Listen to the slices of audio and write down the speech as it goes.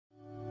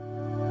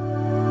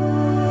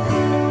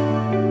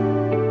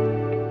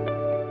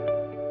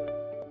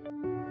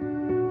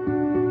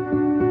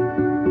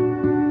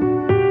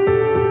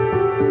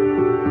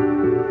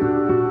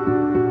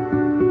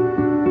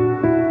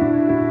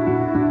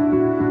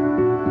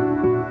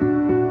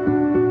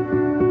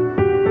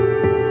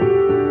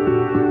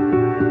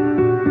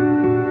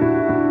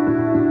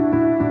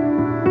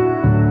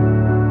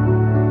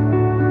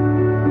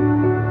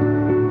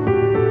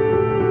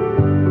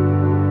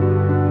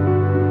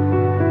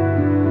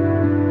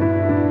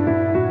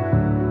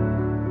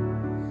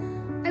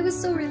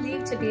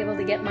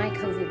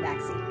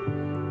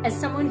As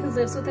someone who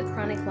lives with a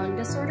chronic lung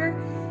disorder,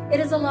 it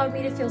has allowed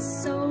me to feel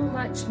so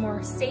much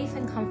more safe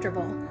and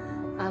comfortable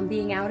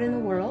being out in the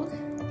world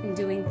and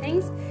doing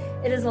things.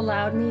 It has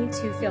allowed me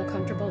to feel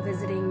comfortable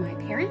visiting my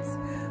parents,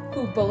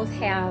 who both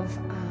have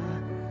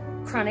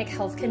chronic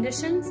health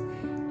conditions,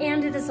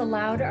 and it has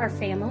allowed our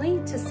family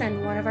to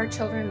send one of our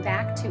children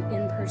back to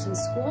in-person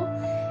school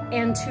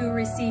and to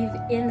receive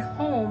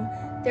in-home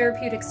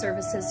therapeutic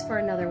services for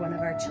another one of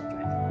our children.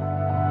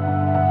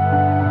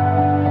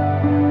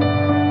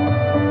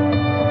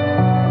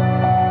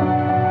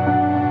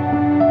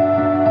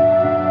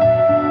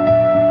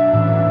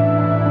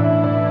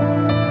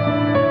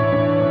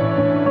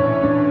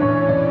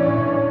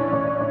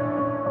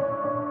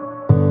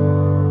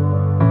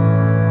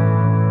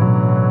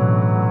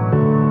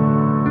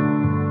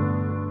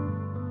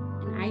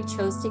 I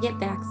chose to get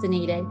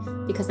vaccinated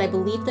because I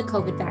believe the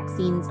COVID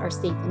vaccines are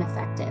safe and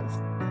effective.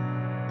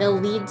 They'll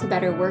lead to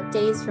better work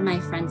days for my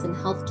friends in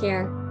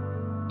healthcare,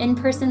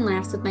 in-person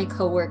laughs with my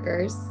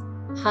coworkers,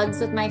 hugs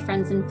with my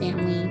friends and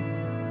family,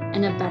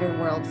 and a better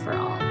world for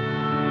all.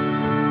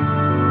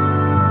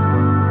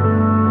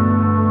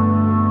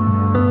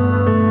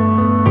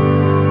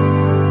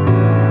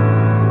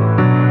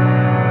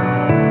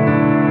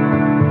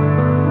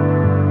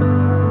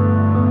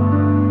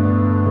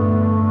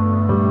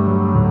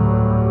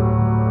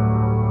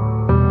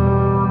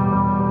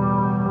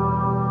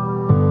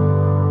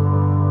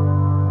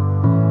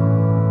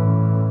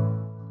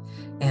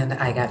 And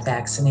I got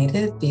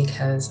vaccinated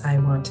because I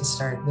want to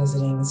start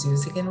visiting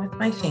zoos again with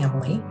my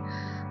family.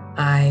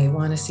 I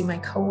want to see my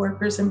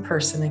coworkers in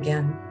person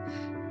again.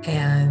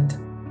 And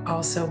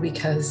also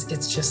because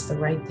it's just the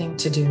right thing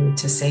to do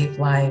to save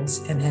lives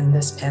and end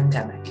this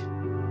pandemic.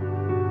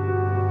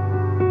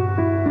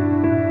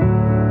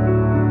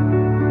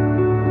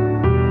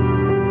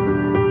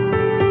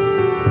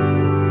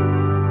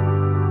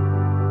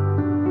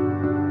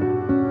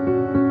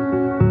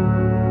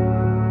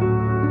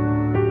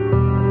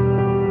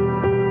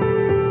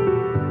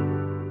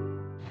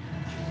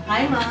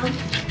 Hi, Mom.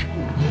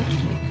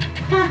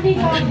 Hi.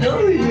 I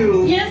know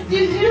you. Yes,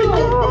 you do.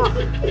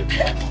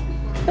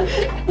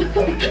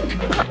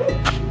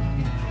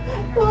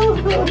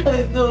 Oh,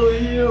 I know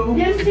you.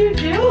 Yes, you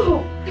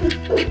do.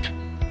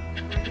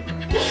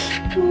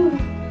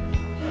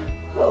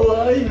 How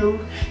are you?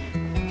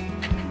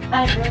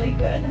 I'm really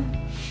good.